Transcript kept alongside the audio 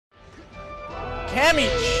Cammy,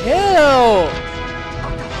 chill!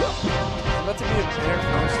 It's about to be a bear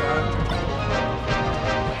first round.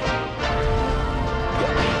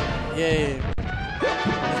 Yay. He's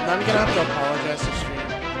not gonna have to apologize to stream.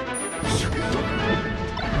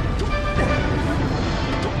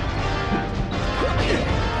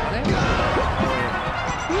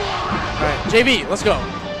 Alright, JV, let's go.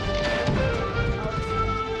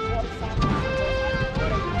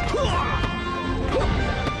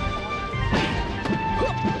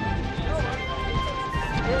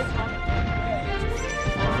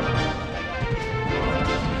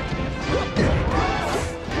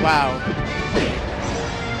 Wow.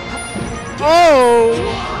 Oh!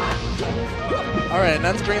 Alright,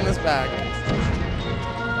 n0ne's bringing this back.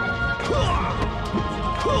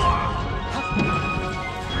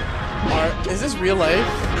 Is this real life?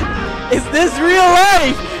 Is this real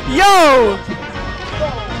life? Yo!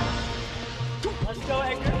 Let's go,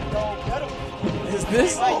 Edgar. Is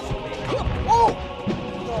this? Oh! Oh!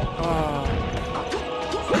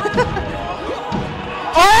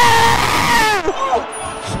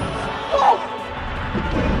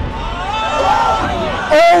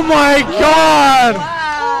 Oh my god!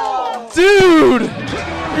 Wow. Dude!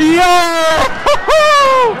 Yo!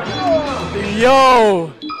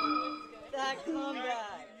 Yo! That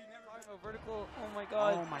comeback. Vertical. Oh my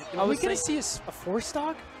god. Oh my god. Are we gonna see a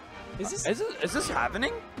 4-stock? Is this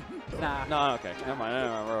happening? Nah. No, okay. Never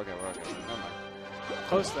mind. We're okay. Never mind.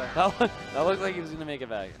 Close there. That looked like he was gonna make it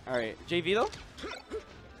back. All right, JV though.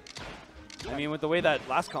 I mean, with the way that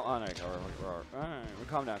last calm. Oh, no,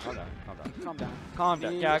 calm down.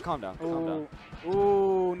 Yeah, calm down.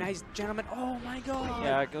 Ooh, nice gentleman. Oh my god.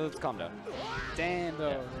 Yeah, let's calm down. Damn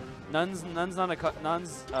though. n0ne's not a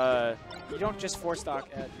n0ne's. You don't just 4-stock.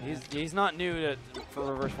 He's not new for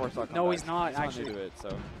reverse 4-stock. No, he's not He's actually. Not new to it,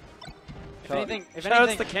 so. If anything,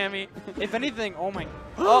 Shoutouts to Cammy. If anything, oh my.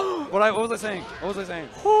 Oh, what was I saying? What was I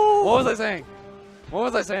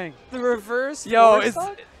saying? The reverse. Yo,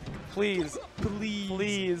 4-stock? Please.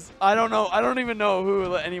 I don't know. I don't even know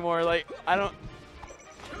who anymore. Like, I don't.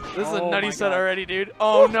 This is a nutty set already, dude.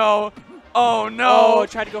 Oh no. Oh no. Oh,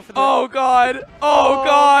 tried to go for the. Oh god. Oh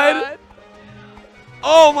god.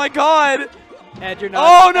 Oh my god. Ed, you're nuts.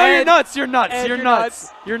 Oh no, Ed, you're nuts. You're nuts. Ed, You're you're nuts.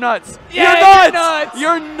 nuts. You're nuts. Yeah, You're you're nuts. nuts.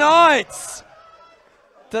 You're nuts.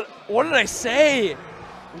 What did I say?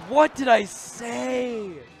 What did I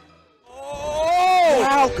say? Oh!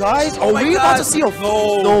 Wow, guys. Are we about to see a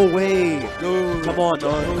no way. Dude. Come on,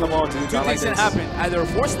 dude. Two things can happen. Either a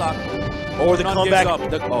 4-stock or the comeback.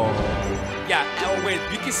 Yeah. Oh wait,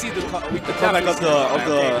 you can see the comeback of the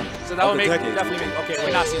okay. So that would decade. okay.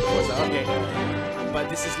 We're not seeing the 4-stock. Okay. But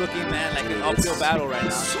this is looking, man, like an uphill battle right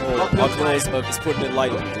now. Uphill is putting it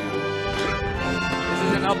lightly, dude. This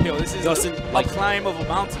is an uphill. This is a climb of a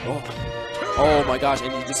mountain. Oh my gosh,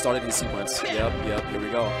 and you just started the sequence. Yep, here we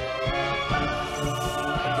go.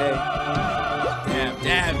 Okay.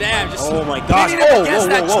 Damn. Just oh my gosh. Beating him against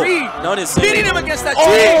that tree. n0ne is beating him against that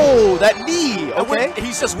tree. Oh, that knee. Okay.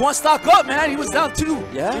 He's just 1-stock up, man. He was down 2.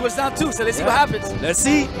 Yeah. He was down 2, so let's see what happens. Let's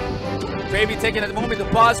see. Gravy taking a moment to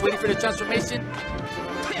pause, waiting for the transformation.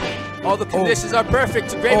 All the conditions are perfect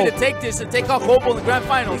to Gravy to take this and take out Global in the grand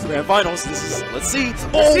finals. Let's see.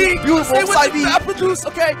 Beautiful side B. Produce.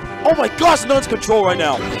 Okay. Oh my gosh, n0ne's control right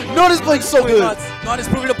now. n0ne is playing so good. n0ne is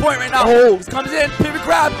proving a point right now. Oh. He comes in, pivot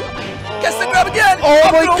grab. Gets the grab again.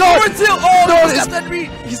 Oh my god.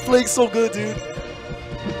 He's playing so good, dude.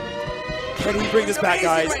 Can he bring this back,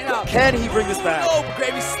 guys? Can he bring this back? Oh,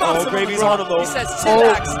 Gravy stops him. Gravy's on him, though. He says,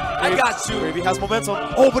 chillax. I got you. Gravy has momentum.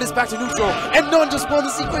 Oh, but it's back to neutral. And n0ne just won the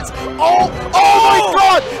sequence. Oh my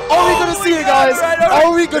god. Are we going to see it, guys?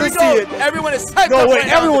 Are we going to see it? Everyone is hyped. No way.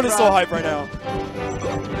 Everyone is so hyped right now.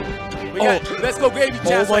 Let's go Gravy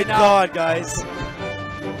chance right now. Oh my god, guys.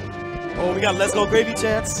 Oh, we got Let's Go Gravy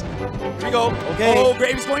chance. Here we go. Okay. Oh,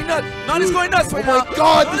 Gravy's going nuts. n0ne is going nuts right now. Oh my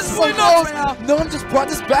god, this is so close. n0ne just brought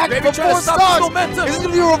this back Gravy from 4 stocks. Momentum. Is it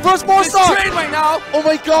going to be a reverse 4-stock? It's train right now. Oh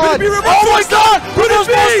my god. Could it be reverse oh my god. Reverse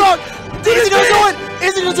 4-stock. Is he going to do it?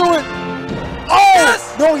 Is he going to do it? Oh!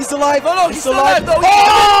 Yes. No, he's alive. No, he's still alive. Oh!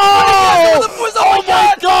 Oh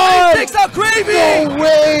my god. He takes out Gravy. No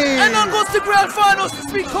way. And n0ne goes to grand finals to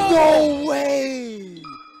speak cold. No way.